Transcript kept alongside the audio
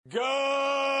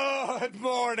Good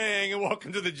morning and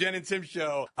welcome to the Jen and Tim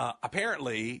Show.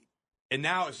 Apparently, and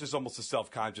now it's just almost a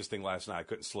self-conscious thing last night. I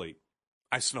couldn't sleep.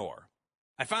 I snore.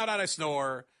 I found out I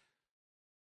snore.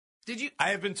 Did you?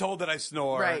 I have been told that I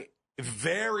snore Right.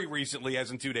 very recently,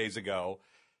 as in 2 days ago,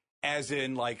 as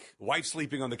in like wife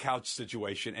sleeping on the couch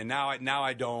situation. And now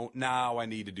I don't. Now I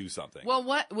need to do something. Well,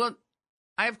 what? Well,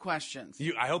 I have questions.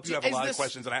 I hope you have a lot of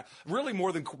questions. And really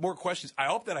more questions. I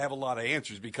hope that I have a lot of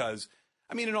answers because,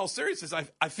 I mean, in all seriousness,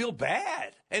 I feel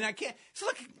bad. And I can't, it's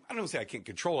like, I don't want to say I can't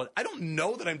control it. I don't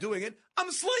know that I'm doing it. I'm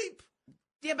asleep.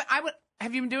 Yeah, but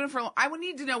have you been doing it for a long? I would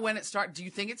need to know when it started. Do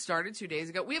you think it starred 2 days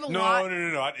ago? We have a lot.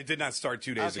 No. It did not start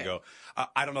 2 days ago.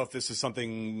 I don't know if this is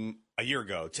something a year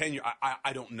ago, 10 years.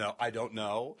 I don't know. I don't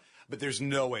know. But there's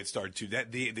no way it started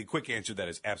the quick answer to that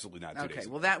is absolutely not 2 days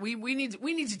ago. Well, that we need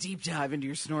to deep dive into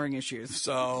your snoring issues.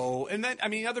 So, and then, I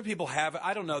mean, other people have it.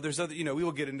 I don't know. There's other, we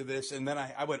will get into this. And then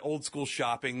I went old school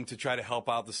shopping to try to help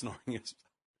out the snoring.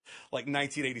 Like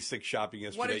 1986 shopping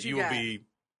yesterday. What did you will get? be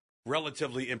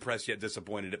relatively impressed yet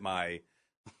disappointed at my.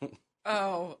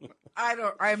 Oh,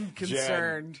 I'm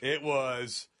concerned. Jen,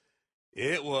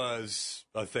 it was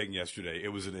a thing yesterday. It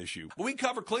was an issue. We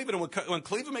cover Cleveland, and when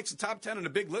Cleveland makes the top 10 on a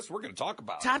big list, we're going to talk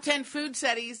about Top 10 food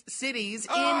cities in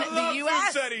the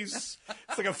U.S. Food cities.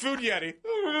 It's like a food yeti.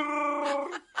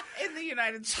 In the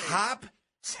United States. Top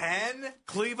 10,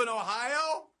 Cleveland,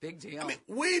 Ohio? Big deal. I mean,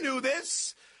 we knew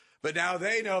this, but now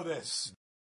they know this.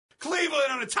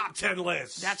 Cleveland on the top 10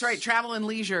 list. That's right. Travel and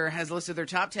Leisure has listed their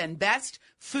top 10 best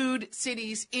food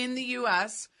cities in the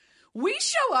U.S. We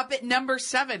show up at number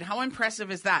 7. How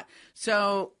impressive is that?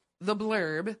 So the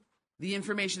blurb, the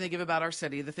information they give about our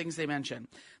city, the things they mention,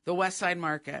 the West Side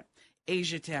Market,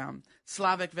 Asia Town,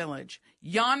 Slavic Village,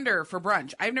 Yonder for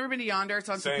brunch. I've never been to Yonder. It's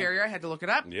on Superior. I had to look it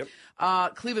up.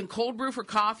 Yep. Cleveland Cold Brew for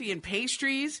coffee and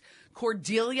pastries.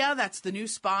 Cordelia, that's the new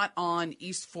spot on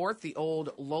East 4th, the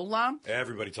old Lola.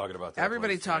 Everybody talking about that.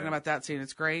 Everybody talking about that scene.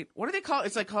 It's great. What do they call it?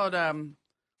 It's like called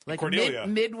Cordelia.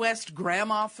 Midwest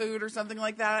grandma food or something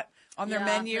like that on their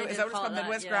menu. Is that what it's called?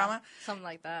 Midwest grandma? Something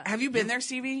like that. Have you been there,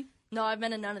 Stevie? No, I've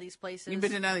been to none of these places. You've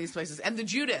been to none of these places. And the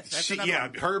Judith. That's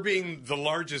one. Her being the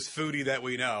largest foodie that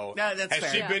we know. No, that's has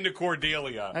fair. she been to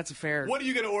Cordelia? That's fair. What are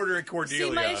you going to order at Cordelia?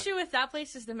 See, my issue with that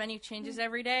place is the menu changes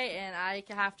every day, and I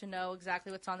have to know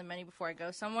exactly what's on the menu before I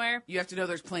go somewhere. You have to know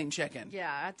there's plain chicken.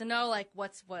 Yeah, I have to know like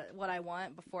what I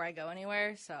want before I go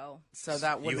anywhere. So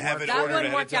that wouldn't work. That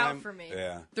wouldn't work out for me.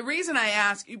 Yeah. The reason I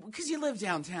ask, because you live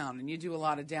downtown and you do a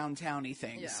lot of downtowny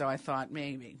things, so I thought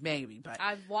maybe, but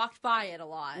I've walked by it a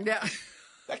lot. yeah.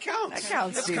 That counts. That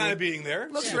counts, That's Stevie. kind of being there.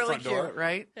 Looks Yeah. really Front door. cute,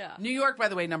 right? Yeah. New York, by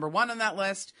the way, number 1 on that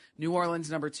list. New Orleans,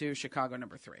 number 2. Chicago,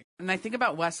 number 3. And I think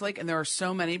about Westlake, and there are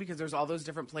so many because there's all those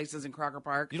different places in Crocker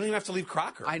Park. You don't even have to leave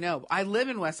Crocker. I know. I live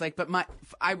in Westlake, but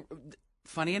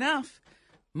funny enough,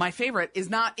 my favorite is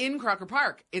not in Crocker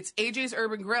Park. It's AJ's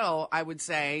Urban Grill, I would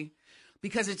say,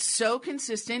 because it's so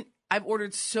consistent. I've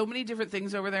ordered so many different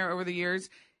things over there over the years.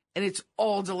 And it's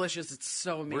all delicious. It's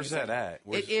so amazing. Where's that at?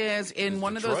 It is in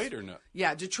one Detroit of those. Detroit or no?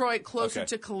 Yeah, Detroit, closer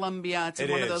to Columbia. It's in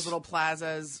one of those is. little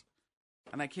plazas.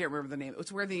 And I can't remember the name.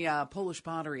 It's where the Polish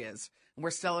Pottery is.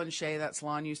 Where Stella and Shay, that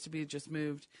salon used to be, just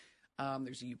moved.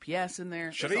 There's a UPS in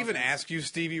there. Should I even ask you,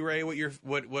 Stevie Ray,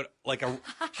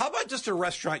 how about just a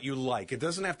restaurant you like? It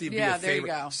doesn't have to be a favorite. There you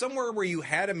go. Somewhere where you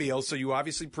had a meal, so you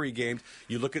obviously pre-gamed.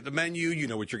 You look at the menu, you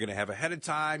know what you're going to have ahead of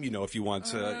time. You know if you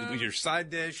want your side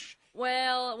dish.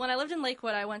 Well, when I lived in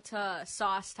Lakewood, I went to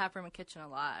Sauce Taproom and Kitchen a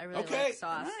lot. I really like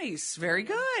Sauce. Nice. Very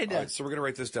good. All right, so we're going to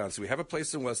write this down. So we have a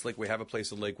place in Westlake. We have a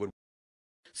place in Lakewood.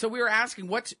 So we were asking,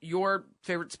 what's your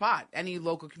favorite spot? Any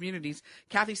local communities?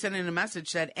 Kathy sent in a message,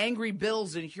 said Angry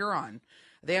Bill's in Huron.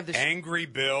 They have this Angry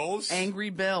Bill's? Angry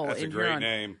Bill That's in a great Huron.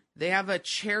 name. They have a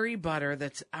cherry butter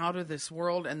that's out of this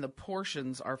world, and the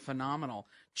portions are phenomenal.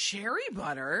 Cherry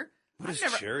butter? What is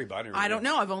cherry butter? I don't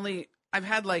know. I've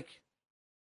had like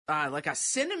a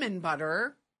cinnamon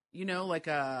butter, like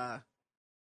a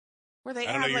where they.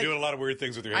 I don't know. You're doing a lot of weird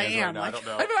things with your hands right now. I don't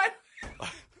know.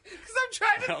 Because I'm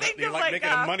trying to think you're of like making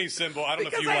a money symbol. I don't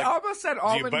know if you I almost said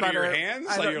almond do you butter butter. your hands?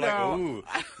 I Like don't you're know.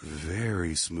 like, ooh,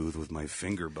 very smooth with my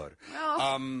finger butter.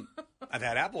 Well. I've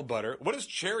had apple butter. What is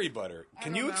cherry butter?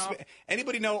 Can you explain?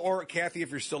 Anybody know? Or Kathy,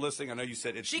 if you're still listening, I know you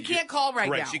said it's. She can't call right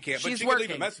now. Right, she can't. But She's she working.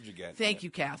 can leave a message again. Thank you,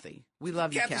 Kathy. We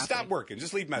love you, Kathy. Stop working.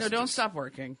 Just leave messages. No, don't stop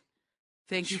working.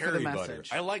 Thank you for the message.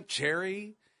 Butter. I like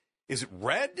cherry. Is it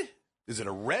red? Is it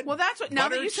a red? Well, that's what. Now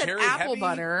that you said apple heavy?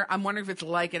 butter, I'm wondering if it's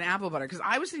like an apple butter, because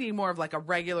I was thinking more of like a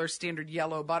regular standard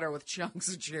yellow butter with chunks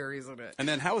of cherries in it. And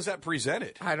then how is that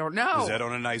presented? I don't know. Is that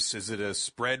on a nice? Is it a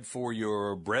spread for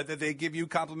your bread that they give you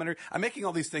complimentary? I'm making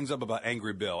all these things up about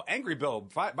Angry Bill. Angry Bill,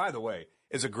 by the way,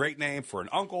 is a great name for an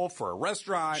uncle, for a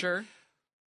restaurant. Sure.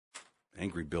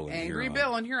 Angry Bill in Angry Huron.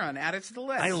 Bill in Huron. Add it to the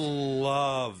list. I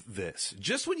love this.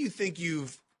 Just when you think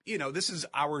this is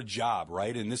our job,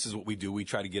 right? And this is what we do. We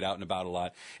try to get out and about a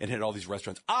lot and hit all these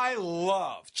restaurants.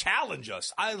 Challenge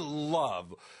us. I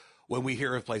love when we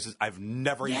hear of places I've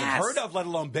never even heard of, let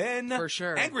alone been. For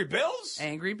sure. Angry Bills?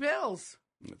 Angry Bills.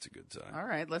 That's a good time. All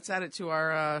right, let's add it to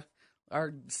our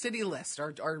city list,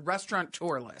 our restaurant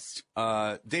tour list.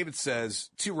 David says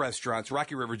 2 restaurants,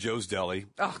 Rocky River Joe's Deli.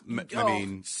 Oh, I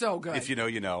mean, so good. If you know,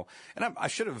 you know. And I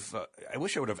should have, I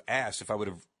wish I would have asked if I would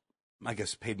have, I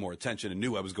guess, paid more attention and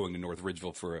knew I was going to North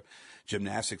Ridgeville for a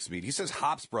gymnastics meet. He says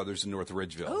Hops Brothers in North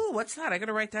Ridgeville. Oh, what's that? I got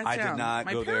to write that down. I did not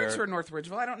My go there. My parents were in North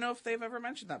Ridgeville. I don't know if they've ever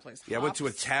mentioned that place. Yeah, I went to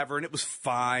a tavern. It was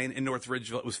fine in North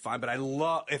Ridgeville. It was fine. But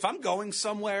if I'm going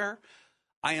somewhere,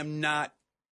 I'm not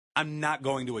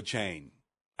going to a chain.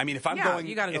 I mean, if I'm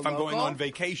going on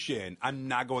vacation, I'm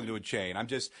not going to a chain.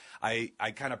 I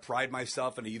kind of pride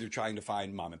myself in either trying to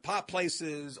find mom and pop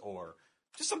places or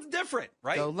just something different,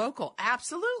 right? Go local.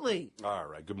 Absolutely. All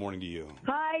right. Good morning to you.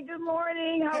 Hi, good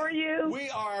morning. How are you? We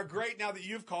are great now that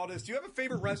you've called us. Do you have a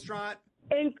favorite restaurant?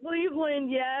 In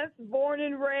Cleveland, yes. Born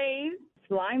and raised.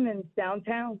 Slyman's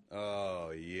downtown. Oh,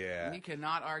 yeah. You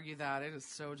cannot argue that. It is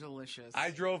so delicious. I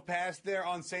drove past there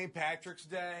on St. Patrick's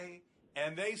Day,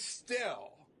 and they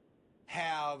still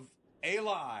have a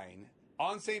line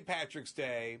on St. Patrick's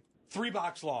Day, 3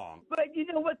 blocks long. But you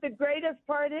know what the greatest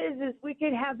part is we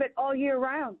can have it all year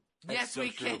round. Yes,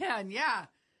 we can. Yeah.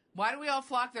 Why do we all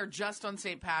flock there just on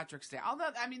St. Patrick's Day?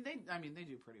 Although, they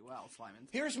do pretty well, Slyman's.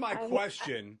 Here's my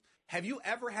question. Have you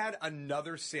ever had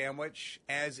another sandwich,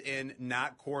 as in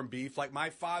not corned beef? Like my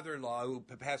father-in-law, who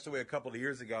passed away a couple of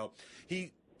years ago,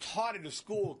 he taught at a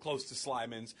school close to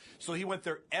Slyman's, so he went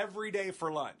there every day for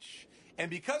lunch. And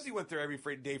because he went there every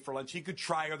day for lunch, he could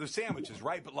try other sandwiches,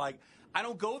 right? But, I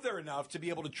don't go there enough to be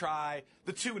able to try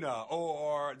the tuna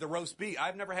or the roast beef.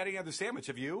 I've never had any other sandwich.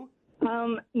 Have you?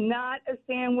 Not a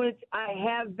sandwich. I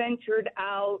have ventured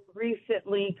out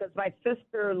recently because my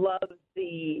sister loves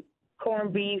the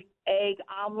corned beef egg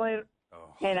omelet.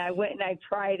 Oh. And I went and I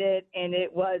tried it, and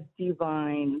it was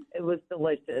divine. It was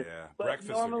delicious. Yeah, but breakfast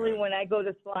normally when I go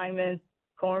to Slyman's,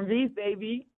 corned beef,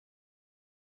 baby.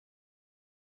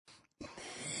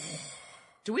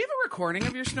 Do we have a recording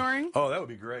of your snoring? Oh, that would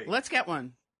be great. Let's get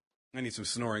one. I need some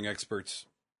snoring experts.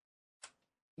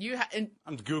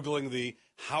 I'm Googling the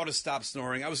how to stop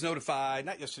snoring. I was notified,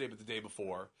 not yesterday, but the day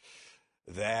before,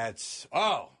 that,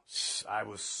 I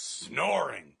was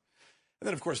snoring. And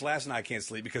then, of course, last night I can't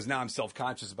sleep because now I'm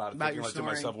self-conscious about it. About your to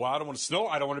snoring. myself, well, I don't want to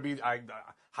snore. I don't want to be,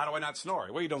 how do I not snore?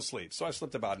 Well, you don't sleep. So I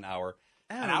slept about an hour.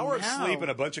 An hour of sleep and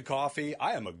a bunch of coffee.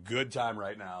 I am a good time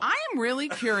right now. I am really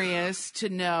curious to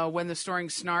know when the snoring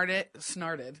started.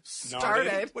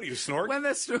 What are you, snort? When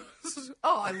the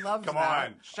I love that. Come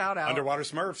on. Shout out. Underwater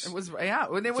Smurfs. It was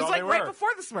like right before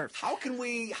the Smurfs. How can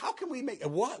we make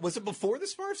what? Was it before the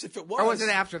Smurfs? If it was. Or was it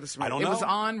after the Smurfs? I don't know. It was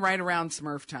on right around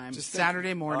Smurf time.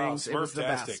 Saturday mornings. It was the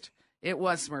Smurftastic. best. It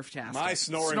was Smurftastic. My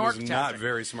snoring was not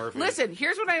very Smurfy. Listen,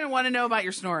 here's what I want to know about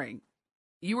your snoring.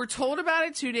 You were told about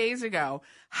it 2 days ago.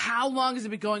 How long has it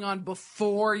been going on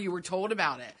before you were told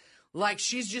about it? Like,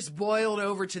 she's just boiled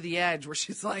over to the edge where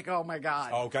she's like, oh, my God.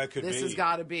 Oh, that could this be. has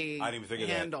got to be I didn't even think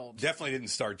handled. of that. Definitely didn't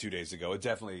start 2 days ago. It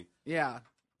definitely. Yeah.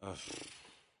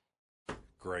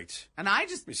 Great. And I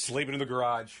just. Be sleeping in the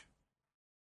garage.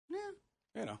 Yeah.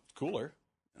 It's cooler.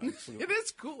 It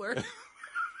is cooler. I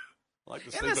like to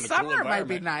in sleep the in a summer, cool it might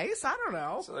be environment. nice. I don't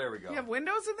know. So there we go. You have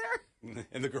windows in there?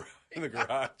 in the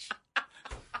garage.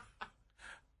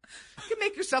 You can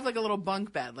make yourself like a little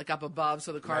bunk bed, like up above,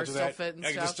 so the cars still fit and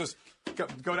stuff. Just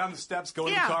go down the steps, go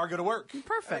in the car, go to work.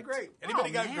 Perfect. Great. Anybody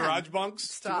got garage bunks?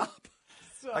 Stop.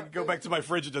 I can go back to my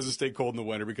fridge. It doesn't stay cold in the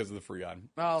winter because of the Freon.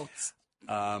 Oh.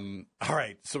 All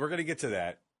right. So we're going to get to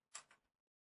that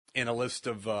in a list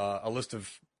of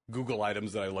Google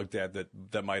items that I looked at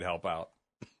that might help out.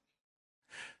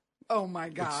 Oh my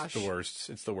gosh. It's the worst.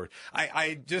 It's the worst.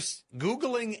 I just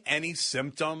Googling any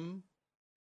symptom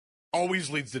always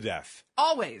leads to death.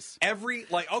 Always.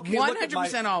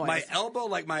 100% always.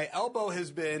 My elbow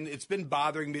it's been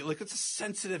bothering me. Like, it's a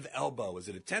sensitive elbow. Is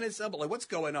it a tennis elbow? Like, what's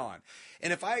going on?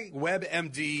 And if I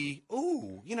WebMD,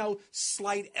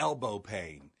 slight elbow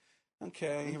pain.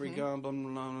 Okay, here we go. Blah, blah,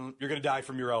 blah. You're going to die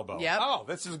from your elbow. Yep. Oh,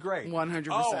 this is great. 100%.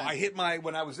 Oh,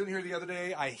 when I was in here the other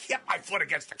day, I hit my foot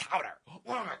against the counter.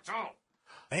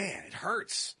 Man, it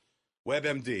hurts.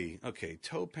 WebMD. Okay,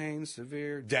 toe pain,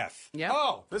 severe, death. Yep.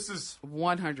 Oh, this is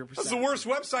 100%. This is the worst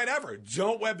website ever.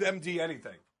 Don't WebMD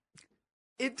anything.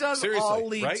 It does Seriously, all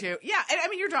lead right? to. Yeah, and I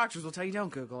mean, your doctors will tell you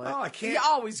don't Google it. Oh, I can't. You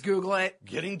always Google it.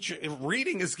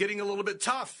 Reading is getting a little bit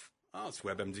tough. Oh, it's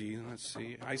WebMD. Let's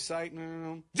see. Eyesight.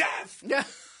 No. Death. Yeah.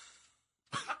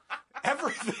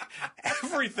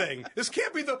 Everything. This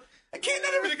can't be not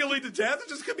everything can lead to death.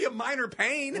 It's just going to be a minor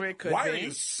pain. Well, it could Why be. are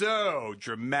you so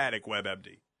dramatic,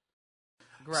 WebMD?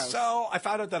 Gross. So I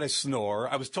found out that I snore.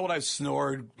 I was told I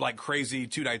snored like crazy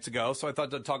 2 nights ago, so I thought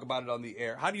to talk about it on the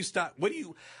air. How do you stop? What do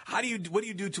you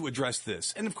do to address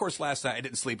this? And of course, last night I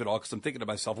didn't sleep at all because I'm thinking to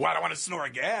myself, well, I don't want to snore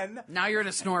again. Now you're in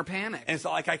a snore panic. And it's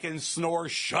not like I can snore,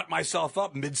 shut myself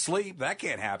up mid-sleep. That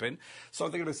can't happen. So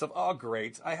I'm thinking to myself, oh,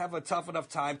 great. I have a tough enough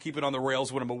time keeping on the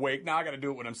rails when I'm awake. Now I got to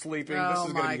do it when I'm sleeping. Oh, this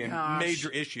is going my to be a gosh.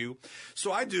 major issue.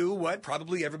 So I do what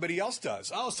probably everybody else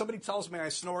does. Oh, somebody tells me I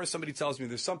snore. Somebody tells me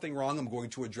there's something wrong. I'm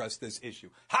going to address this issue.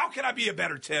 How can I be a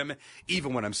better Tim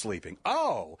even when I'm sleeping?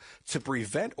 Oh, to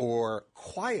prevent or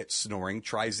quiet snoring,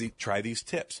 try these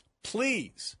tips.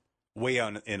 Please weigh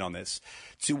in on this.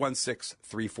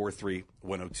 216-343-1021.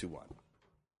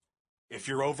 If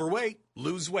you're overweight,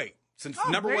 lose weight. Since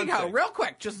number there one you go. thing. Real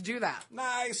quick, just do that.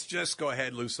 Nice. Just go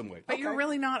ahead, lose some weight. But Okay. you're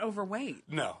really not overweight.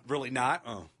 No, really not.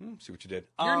 Oh, see what you did.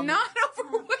 You're not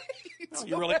overweight. No,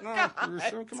 you're really. Oh my No, you're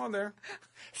God. so, come on there,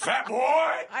 fat boy.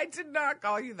 I did not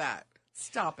call you that.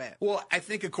 Stop it. Well, I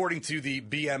think according to the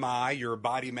BMI, your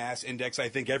body mass index, I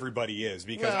think everybody is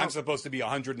because I'm supposed to be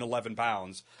 111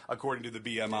 pounds according to the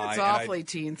BMI. It's and awfully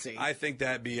teensy. I think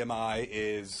that BMI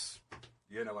is.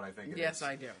 You know what I think it is. Yes,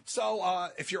 I do. So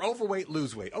if you're overweight,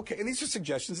 lose weight. Okay, and these are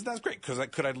suggestions, and that's great because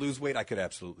could I lose weight? I could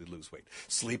absolutely lose weight.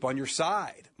 Sleep on your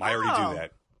side. I already do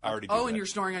that. I already do that. And you're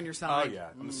snoring on your side. Oh yeah,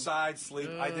 on the side sleep.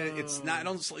 I did. It's not. I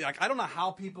don't sleep. Like I don't know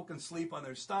how people can sleep on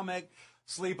their stomach,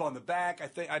 sleep on the back.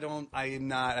 I don't. I am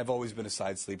not. I've always been a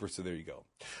side sleeper. So there you go.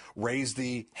 Raise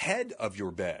the head of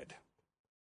your bed.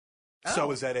 Oh.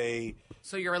 So is that a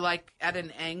So you're like at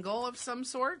an angle of some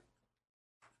sort?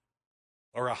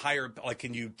 or a higher? Like,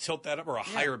 can you tilt that up or a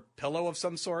higher pillow of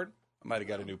some sort? I might have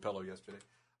got a new pillow yesterday.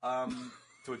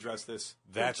 To address this,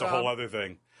 that's a whole other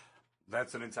thing.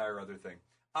 That's an entire other thing.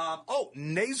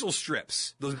 Nasal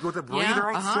strips. Those with the breather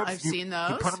strips. I've seen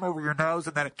those. You put them over your nose,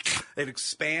 and then it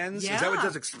expands. Yeah. Is that what it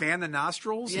does? Expand the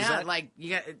nostrils? Yeah, Is that, like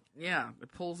you got.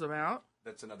 It pulls them out.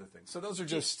 that's another thing. So those are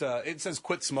just. It says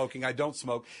quit smoking. I don't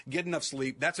smoke. Get enough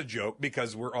sleep. That's a joke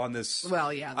because we're on this.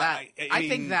 Well, yeah, that I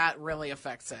think that really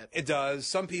affects it. It does.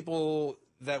 Some people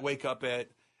that wake up at,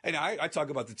 and I talk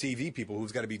about the TV people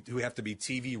who have to be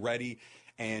TV ready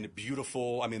and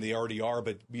beautiful. I mean, they already are,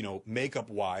 but makeup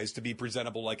wise, to be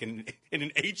presentable like in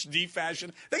an HD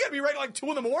fashion, they got to be ready like 2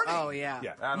 a.m. Oh yeah.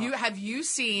 Yeah. Have you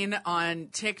seen on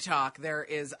TikTok there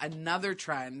is another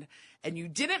trend, and you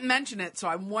didn't mention it, so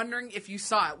I'm wondering if you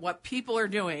saw it. What people are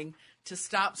doing to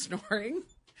stop snoring,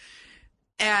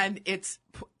 and it's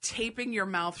taping your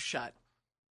mouth shut.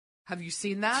 Have you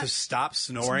seen that? To stop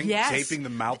snoring, Yes. taping the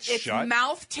mouth It's shut.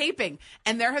 mouth taping.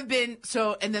 And there have been,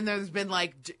 and then there's been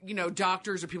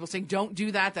doctors or people saying, don't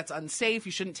do that. That's unsafe.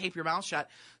 You shouldn't tape your mouth shut.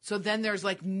 So then there's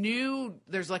a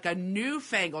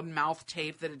newfangled mouth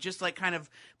tape that it just kind of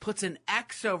puts an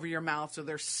X over your mouth. So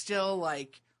there's still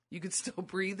you could still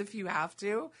breathe if you have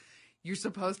to. You're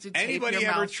supposed to tape Anybody your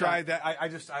ever mouth tried shut.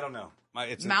 that? I don't know.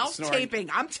 It's Mouth snoring. taping.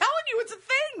 I'm telling you, it's a thing.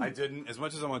 I didn't. As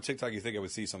much as I'm on TikTok, you think I would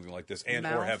see something like this or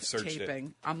Mouth have searched taping.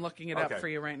 it. I'm looking it up Okay. for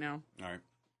you right now. All right.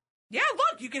 Yeah,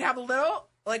 look, you can have a little,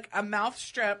 a mouth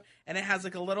strip, and it has a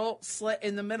little slit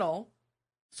in the middle,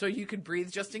 so you could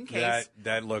breathe just in case.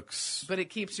 That looks. But it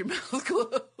keeps your mouth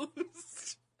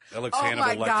closed. That looks Oh Hannibal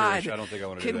my Lecter-ish. God. I don't think I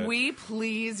want to do that. Can we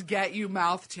please get you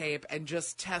mouth tape and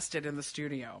just test it in the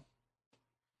studio?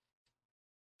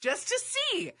 Just to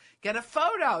see. Get a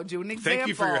photo. Do an example. Thank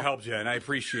you for your help, Jen. I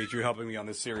appreciate you helping me on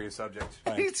this serious subject.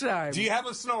 Thanks. Anytime. Do you have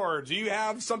a snore? Do you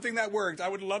have something that worked? I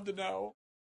would love to know.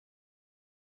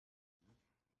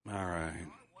 All right.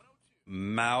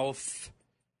 Mouth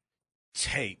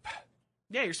tape.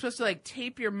 Yeah, you're supposed to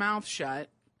tape your mouth shut,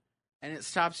 and it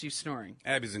stops you snoring.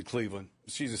 Abby's in Cleveland.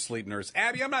 She's a sleep nurse.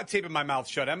 Abby, I'm not taping my mouth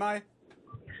shut, am I?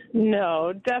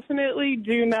 No, definitely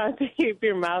do not tape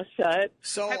your mouth shut.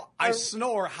 So I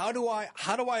snore. How do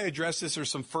I address this? Or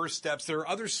some first steps? There are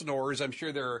other snorers. I'm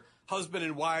sure there are husband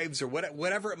and wives or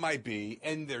whatever it might be,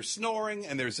 and they're snoring,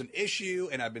 and there's an issue,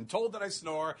 and I've been told that I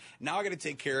snore. Now I got to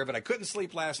take care of it. I couldn't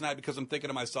sleep last night because I'm thinking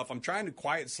to myself, I'm trying to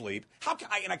quiet sleep.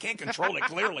 And I can't control it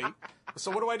clearly.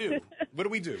 So what do I do? What do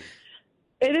we do?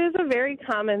 It is a very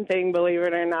common thing, believe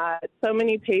it or not. So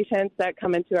many patients that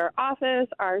come into our office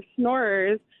are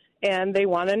snorers, and they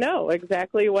want to know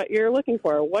exactly what you're looking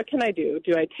for. What can I do?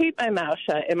 Do I tape my mouth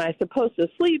shut? Am I supposed to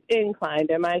sleep inclined?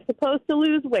 Am I supposed to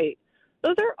lose weight?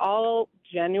 Those are all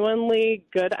genuinely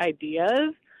good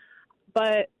ideas,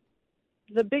 but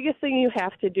the biggest thing you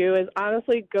have to do is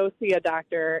honestly go see a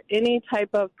doctor. Any type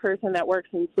of person that works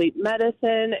in sleep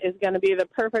medicine is going to be the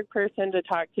perfect person to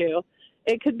talk to.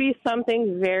 It could be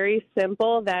something very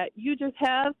simple that you just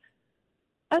have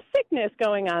a sickness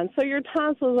going on. So your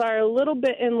tonsils are a little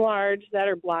bit enlarged that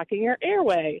are blocking your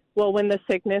airway. Well, when the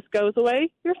sickness goes away,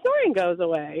 your snoring goes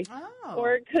away. Oh.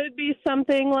 Or it could be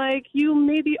something like you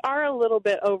maybe are a little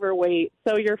bit overweight,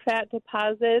 so your fat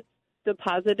deposit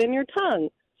in your tongue.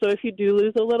 So if you do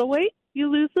lose a little weight, you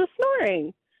lose the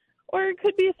snoring. Or it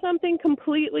could be something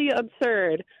completely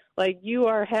absurd, like you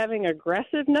are having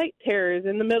aggressive night terrors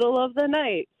in the middle of the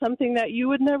night, something that you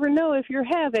would never know if you're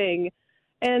having.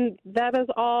 And that is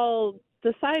all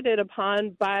decided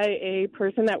upon by a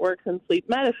person that works in sleep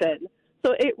medicine.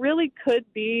 So it really could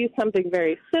be something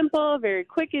very simple, very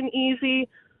quick and easy.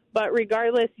 But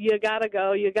regardless, you gotta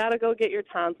go. You gotta go get your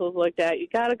tonsils looked at. You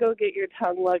gotta go get your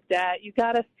tongue looked at. You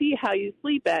gotta see how you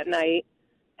sleep at night.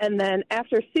 And then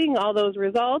after seeing all those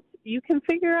results, you can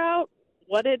figure out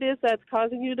what it is that's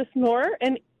causing you to snore.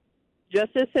 And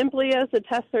just as simply as the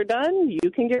tests are done, you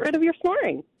can get rid of your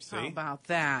snoring. See? How about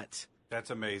that? That's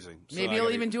amazing. Maybe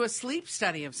you'll even do a sleep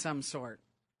study of some sort.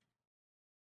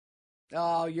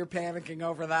 Oh, you're panicking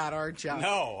over that, aren't you?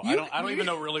 No, I don't even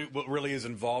know really what really is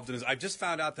involved in this. I just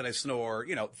found out that I snore,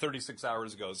 36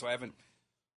 hours ago, so I haven't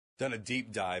done a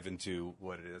deep dive into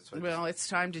what it is. So Well, it's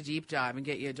time to deep dive and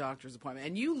get you a doctor's appointment.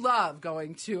 And you love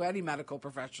going to any medical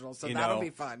professional, so that'll be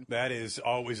fun. That is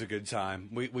always a good time.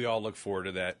 We all look forward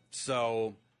to that.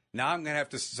 So now I'm going to have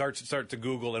to start to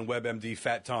Google and WebMD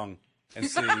fat tongue and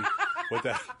see what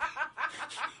that...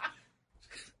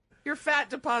 Your fat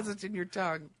deposits in your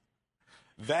tongue.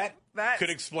 That could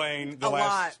explain the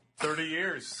last 30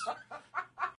 years.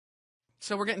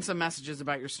 So we're getting some messages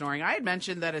about your snoring. I had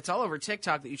mentioned that it's all over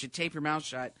TikTok that you should tape your mouth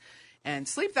shut and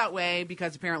sleep that way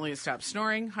because apparently it stops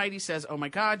snoring. Heidi says, oh, my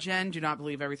God, Jen, do not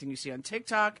believe everything you see on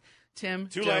TikTok. Tim,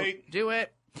 Too don't late. do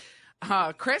it.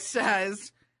 Chris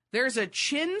says there's a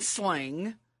chin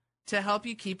sling to help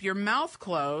you keep your mouth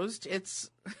closed.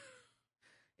 It's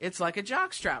like a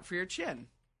jock strap for your chin.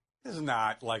 It's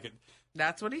not like it.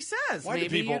 That's what he says. Why do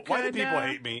people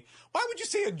hate me? Why would you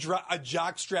say a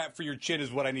jock strap for your chin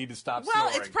is what I need to stop Well,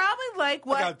 snoring? it's probably like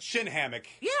what? Like a chin hammock.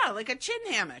 Yeah, like a chin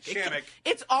hammock. Hammock.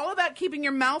 It's all about keeping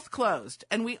your mouth closed.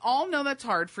 And we all know that's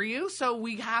hard for you, so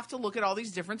we have to look at all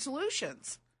these different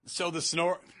solutions. So the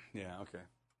snore... Yeah, okay.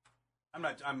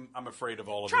 I'm afraid of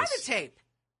all of Try this. the tape.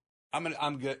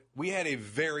 I'm good. We had a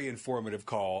very informative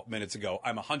call minutes ago.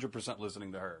 I'm 100%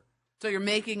 listening to her. So you're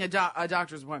making a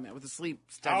doctor's appointment with a sleep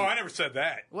study. Oh, I never said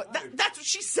that. That's what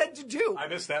she said to do. I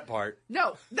missed that part.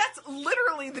 No, that's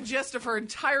literally the gist of her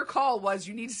entire call was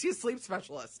you need to see a sleep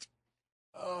specialist.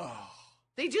 Oh.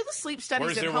 They do the sleep studies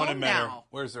Where's at there home one in Menor? now.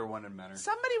 Where's there one in Menor?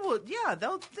 Somebody will,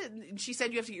 she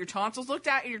said you have to get your tonsils looked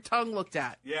at and your tongue looked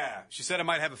at. Yeah, she said I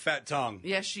might have a fat tongue.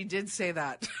 Yes, she did say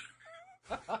that.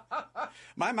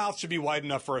 My mouth should be wide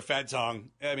enough for a fat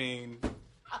tongue. I mean,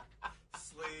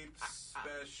 sleep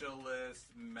specialist,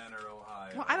 Menor,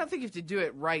 Ohio. Well, I don't think you have to do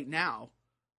it right now.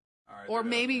 All right, Or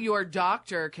maybe your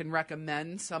doctor can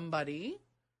recommend somebody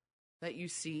that you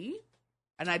see.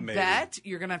 And I bet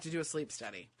you're going to have to do a sleep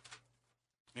study.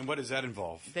 And what does that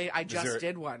involve? I just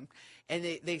did one. And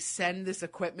they send this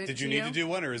equipment to you. Did you need to do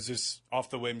one, or is this off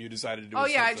the whim you decided to do Oh, a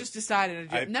yeah, I sleep just decided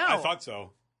to do it. No. I thought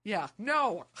so. Yeah,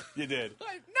 no. You did. No,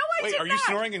 I Wait, did are not. you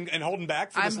snoring and holding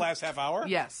back for this last half hour?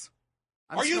 Yes.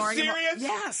 Are you serious?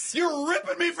 Yes. You're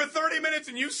ripping me for 30 minutes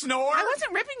and you snore? I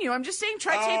wasn't ripping you. I'm just saying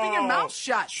try taping your mouth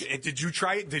shut. Did you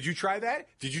try it? Did you try that?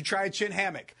 Did you try a chin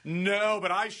hammock? No,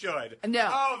 but I should. No.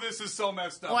 Oh, this is so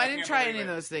messed up. Well, I didn't try any of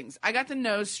those things. I got the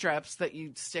nose strips that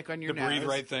you stick on your nose. The breathe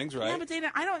right things, right? Yeah, but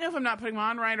I don't know if I'm not putting them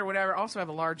on right or whatever. Also, I have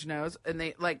a large nose, and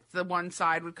they the one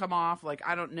side would come off. Like,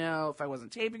 I don't know if I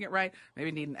wasn't taping it right.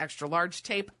 Maybe need an extra large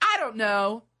tape. I don't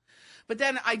know. But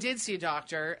then I did see a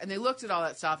doctor, and they looked at all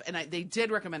that stuff, and they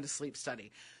did recommend a sleep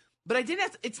study. But I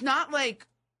didn't. It's not like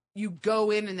you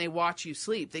go in and they watch you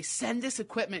sleep. They send this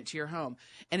equipment to your home,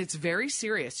 and it's very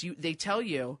serious. They tell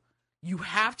you you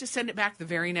have to send it back the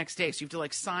very next day. So you have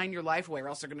to sign your life away, or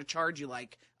else they're going to charge you $1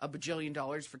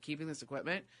 bajillion for keeping this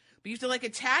equipment. But you have to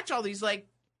attach all these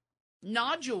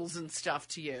nodules and stuff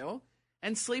to you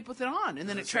and sleep with it on, and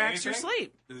then it tracks your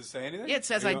sleep. Does it say anything? Yeah, it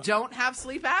says I don't have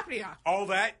sleep apnea. All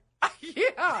that?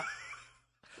 Yeah.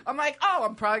 I'm like,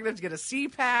 I'm probably going to have to get a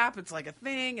CPAP. It's like a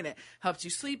thing, and it helps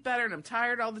you sleep better, and I'm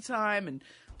tired all the time, and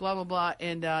blah, blah, blah.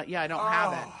 And, I don't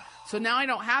have it. So now I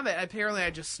don't have it. Apparently,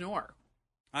 I just snore.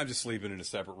 I'm just sleeping in a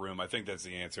separate room. I think that's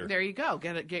the answer. There you go.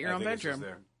 Get your own bedroom.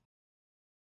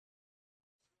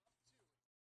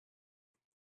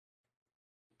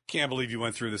 Can't believe you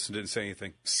went through this and didn't say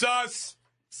anything. Sus!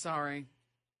 Sorry.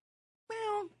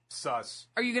 Well, Sus.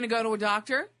 are you going to go to a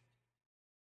doctor?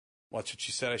 Watch what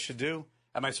she said I should do.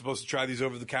 Am I supposed to try these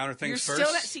over-the-counter things You're first?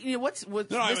 still not. See, what's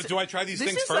No, this, do I try these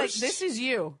things is first? this is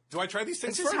you. Do I try these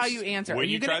things This first? is how you answer. When Are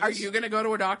you try gonna, are this? you going to go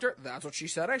to a doctor? That's what she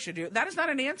said I should do. That is not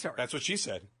an answer. That's what she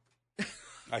said.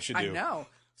 I should do. I know.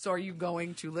 So are you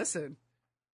going to listen?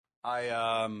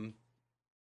 I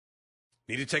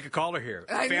need to take a caller here.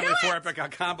 I Family knew 4 it!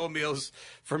 Epic combo meals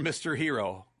for Mr.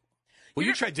 Hero. Well,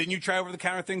 didn't you try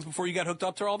over-the-counter things before you got hooked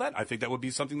up to all that? I think that would be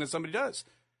something that somebody does.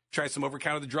 Try some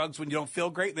over-the-counter drugs when you don't feel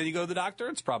great, then you go to the doctor.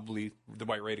 It's probably the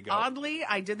right way to go. Oddly,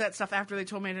 I did that stuff after they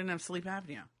told me I didn't have sleep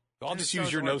apnea. I'll just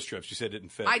use your nose strips. You said it didn't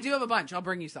fit. I do have a bunch. I'll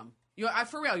bring you some.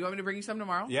 For real, you want me to bring you some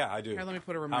tomorrow? Yeah, I do. Here, let me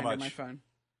put a reminder on my phone.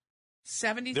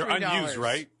 $73. They're unused,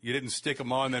 right? You didn't stick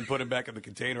them on and then put them back in the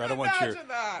container. I don't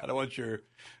want your.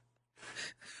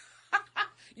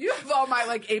 You have all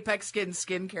my Apex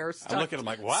skincare stuff. I'm looking. I'm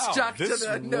like, wow. Stuck This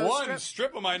to the nose one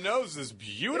strip of my nose is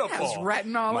beautiful. It has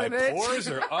retinol my in it. pores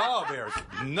are they are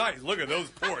nice. Look at those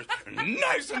pores,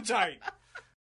 nice and tight.